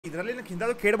ಇದರಲ್ಲಿ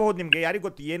ಹಿಂದಾದ್ರು ಕೇಳಬಹುದು ನಿಮಗೆ ಯಾರಿಗೆ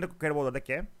ಗೊತ್ತು ಏನು ಕೇಳಬಹುದು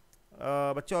ಅದಕ್ಕೆ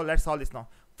ಬಚ್ಚೋ ಲೆಟ್ಸ್ ಸಾಲ್ವ್ ದಿಸ್ ನಾವು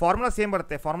ಫಾರ್ಮುಲಾ ಸೇಮ್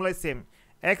ಬರುತ್ತೆ formula is same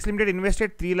X limited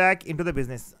invested 3 lakh into the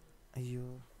business ಅಯ್ಯೋ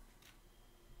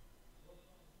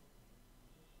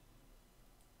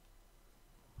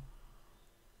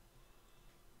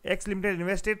X Limited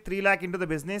invested 3 lakh into the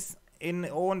business in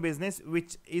own business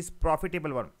which is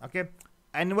profitable one okay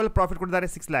annual profit ಕೊಟ್ಟಿದ್ದಾರೆ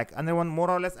 6 lakh ಅಂದರೆ ಒಂದು more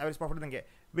or less average profit ಇದ್ದಂಗೆ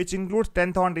which includes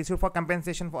 10,000 received for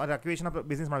compensation for acquisition of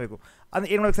business ಮಾಡಬೇಕು ಅಂದರೆ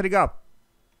ಏನು ಮಾಡಬೇಕು sir ಈಗ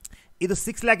ಇದು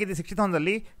 6 lakh ಇದೆ 60,000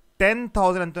 ಅಲ್ಲಿ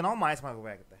 10,000 ಅಂತೂ ನಾವು ಮೈನಸ್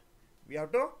ಮಾಡಬೇಕಾಗುತ್ತೆ we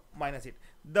have to minus it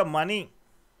the money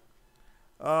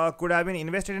could have been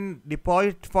invested in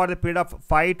deposit for the period of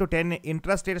 5 to 10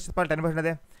 interest rate 10%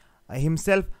 ಇದೆ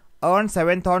himself earned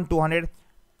 7,200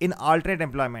 in alternate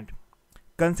employment.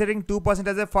 Considering 2%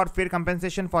 as a for fair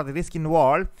compensation for the risk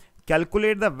involved,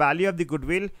 calculate the value of the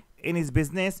goodwill in his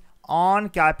business on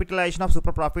capitalization of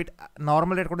super profit.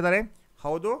 Normal rate ಕೊಟ್ಟಿದ್ದಾರೆ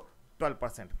ಹೌದು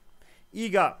 12%.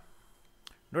 ಈಗ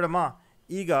ನೋಡಮ್ಮ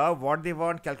ಈಗ what they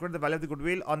want calculate the value of the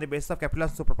goodwill on the basis of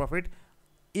capitalization of super profit.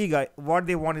 ಈಗ what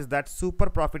they want is that super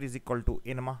profit is equal to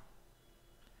ಏನಮ್ಮ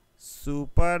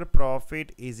super profit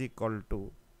is equal to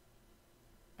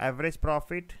average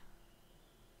profit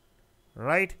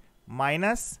right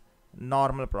minus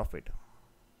normal profit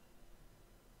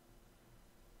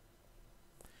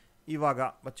ಇವಾಗ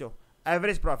ಬಚ್ಚೋ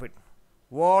average profit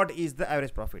what is the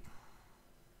average profit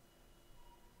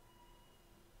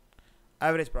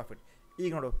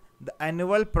ಈಗ ನೋಡು the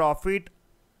annual profit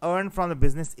earned from the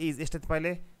business is ಎಷ್ಟಿತ್ತು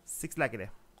ಪೈಲೆ 6 lakh ಇದೆ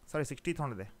ಸಾರಿ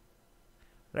 60,000 ಇದೆ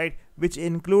right which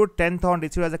include 10,000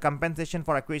 received as a compensation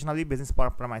for acquisition of the business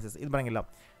premises ಇದು ಬರಂಗಿಲ್ಲ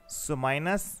so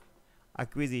minus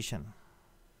acquisition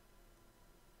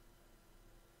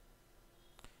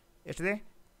ಎಷ್ಟಿದೆ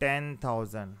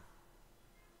 10,000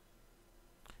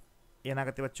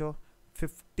 ಏನಾಗುತ್ತೆ ಬಚ್ಚೋ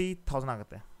 50,000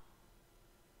 ಆಗುತ್ತೆ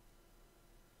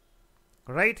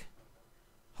ರೈಟ್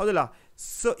ಹೌದಲ್ಲ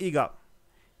ಸೊ ಈಗ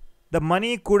the money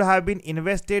could have been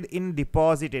invested in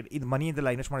deposited ಇದು ಮನಿ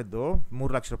ಇದೆಲ್ಲ ಇನ್ವೆಸ್ಟ್ ಮಾಡಿದ್ದು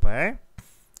 3 ಲಕ್ಷ ರೂಪಾಯಿ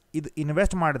ಇದು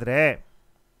ಇನ್ವೆಸ್ಟ್ ಮಾಡಿದ್ರೆ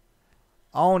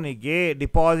ಅವನಿಗೆ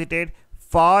deposited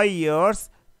 5 years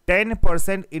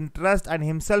 10% interest and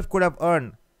himself could have earn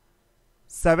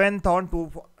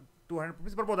 7,200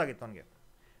 rupees ಬರ್ಬೋದಾಗಿತ್ತು ಅವನಿಗೆ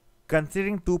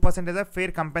considering 2% S a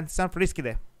fair compensation of risk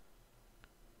ಇದೆ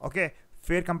okay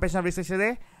fair compensation of risk ಎಷ್ಟಿದೆ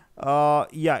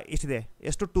ಎಷ್ಟಿದೆ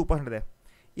ಎಷ್ಟು 2% ಇದೆ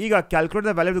ಈಗ ಕ್ಯಾಲ್ಕುಲೇಟ್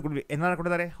ದ ವ್ಯಾಲ್ಯೂ ಕೊಡ್ವಿ ಏನಾರು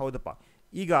ಕೊಟ್ಟಿದ್ದಾರೆ ಹೌದಪ್ಪ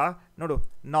ಈಗ ನೋಡು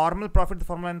ನಾರ್ಮಲ್ ಪ್ರಾಫಿಟ್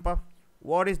ಫಾರ್ಮುಲಾ ಏನಪ್ಪ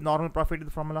ವಾಟ್ ಈಸ್ ನಾರ್ಮಲ್ ಪ್ರಾಫಿಟ್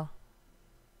ಇದು formula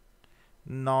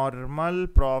normal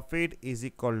profit is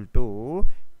equal to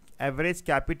average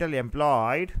capital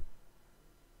employed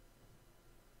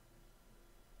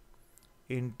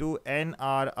into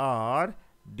NRR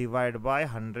divided by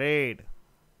 100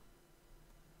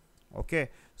 okay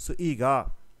so ಈಗ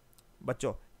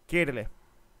ಬಚ್ಚೋ ಕೇಳಲೆ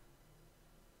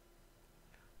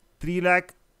 3 lakh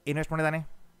ಇನ್ವೆಸ್ಟ್ ಮಾಡಿದ್ದಾನೆ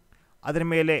ಅದರ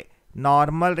ಮೇಲೆ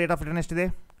ನಾರ್ಮಲ್ ರೇಟ್ ಆಫ್ ರಿಟರ್ನ್ ಎಷ್ಟಿದೆ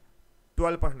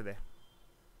 12% ಇದೆ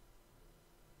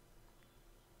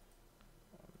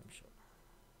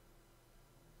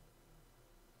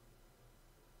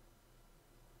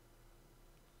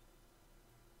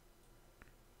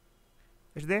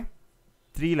ಎಷ್ಟಿದೆ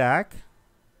 3 lakh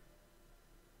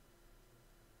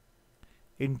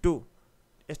ಇಂಟು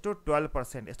ಎಷ್ಟು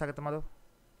 12% ಎಷ್ಟಾಗುತ್ತೆ ಅದು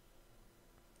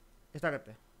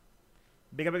ಎಷ್ಟಾಗುತ್ತೆ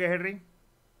ಬೇಗ ಬೇಗ ಹೇಳ್ರಿ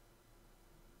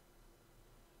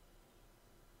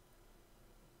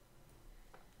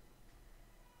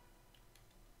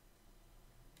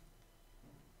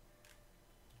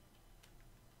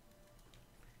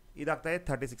ಇದಾಗ್ತಾಯಿದೆ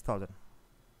 36,000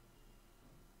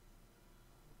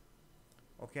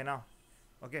 ಓಕೆನಾ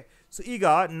ಓಕೆ ಸೊ ಈಗ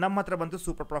ನಮ್ಮ ಹತ್ರ ಬಂತು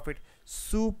super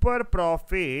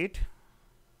profit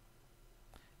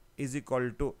is equal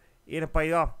to ಏನಪ್ಪ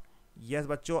ಈಗ ಎಸ್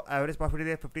ಬಚ್ಚೋ ಆ್ಯಾವ್ರೇಜ್ ಪ್ರಾಫಿಟ್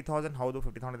ಇದೆ 50,000 ಹೌದು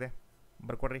 50,000 ಇದೆ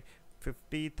ಬರ್ಕೊಡ್ರಿ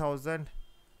 50,000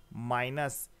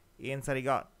 ಮೈನಸ್ ಏನು ಸರ್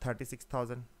ಈಗ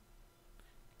 36,000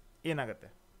 ಏನಾಗುತ್ತೆ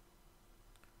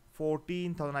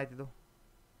 14,000 ಆಯ್ತಿದು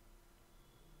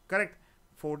ಕರೆಕ್ಟ್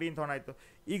 14,000 ಆಯಿತು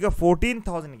ಈಗ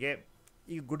 14,000ಗೆ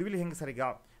ಈಗ ಗುಡ್ವಿಲ್ ಹೆಂಗೆ ಸರ್ ಈಗ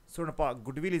ಸೋಣಪ್ಪ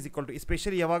goodwill is equal to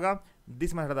especially ಯಾವಾಗ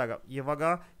ದಿಸ್ ಮಾಡಿದಾಗ ಯಾವಾಗ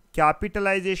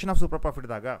ಕ್ಯಾಪಿಟಲೈಸೇಷನ್ ಆಫ್ ಸೂಪರ್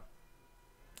ಪ್ರಾಫಿಟ್ದಾಗ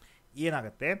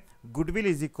ಏನಾಗುತ್ತೆ goodwill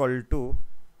is equal to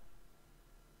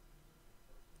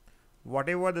what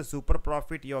ever the super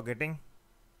profit you are getting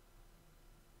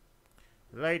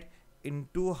right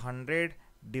into 100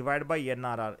 divide by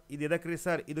NRR ಇದು ಎದಕ್ಕೆ ರೀ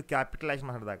ಸರ್ ಇದು ಕ್ಯಾಪಿಟಲೈಸ್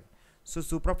ಮಾಡಿದಾಗ ಸೊ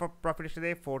ಸೂಪರ್ ಪ್ರಾಫಿಟ್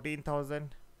ಎಷ್ಟಿದೆ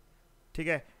 14,000 ठीक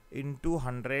है इंटू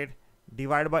 100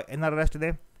 डिवाइड बाय NRR ಎಷ್ಟಿದೆ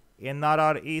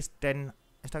NRR is 10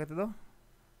 ಎಷ್ಟಾಗುತ್ತದು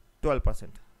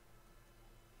 12%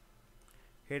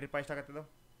 ಹೇಳಿಪ್ಪ ಎಷ್ಟಾಗುತ್ತದು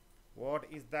what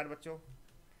is that ಬಚ್ಚೋ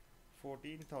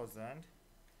 14,000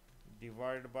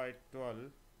 divided by 12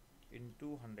 into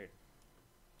 100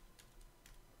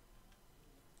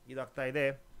 ಇದಾಗ್ತಾ ಇದೆ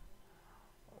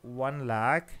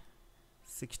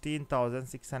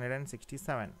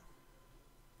 1,16,667.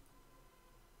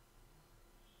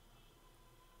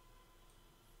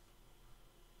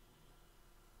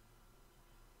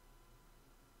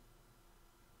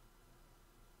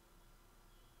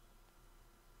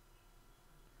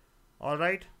 ಆಲ್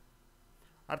ರೈಟ್,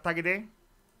 ಅರ್ಥ ಆಗಿದೆ?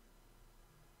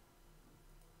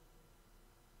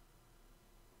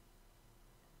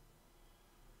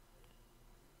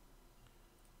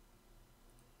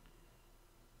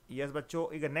 ಎಸ್ ಬಚ್ಚೋ,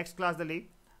 ಈಗ next ಕ್ಲಾಸ್ದಲ್ಲಿ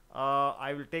I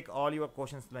will take all your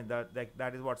questions.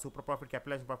 That is what super profit,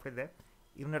 capitalisation profit ಇದೆ.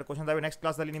 ಇನ್ನೊಂದೆರಡು ಕ್ವಶನ್ ಇದಾವೆ. ನೆಕ್ಸ್ಟ್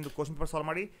ಕ್ಲಾಸಲ್ಲಿ ನಿಮ್ಮದು ಕ್ವಶನ್ ಪೇಪರ್ ಸಾಲ್ವ್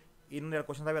ಮಾಡಿ ಇನ್ನೊಂದೆರಡು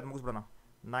ಕ್ವಶನ್ ಇದಾವೆ, ಅದು ಮುಗಿಸ್ಬಿಡೋಣ.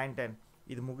 9, 10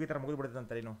 ಇದು ಮುಗಿದ್ಬಿಡುತ್ತೆ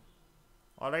ಅಂತ ನೀನು.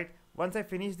 All right, once I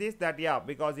finish this that, yeah,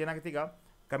 because ಏನಾಗುತ್ತೆ ಈಗ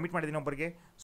ಕಮಿಟ್ ಮಾಡಿದ್ದೀನಿ ಒಬ್ಬರಿಗೆ.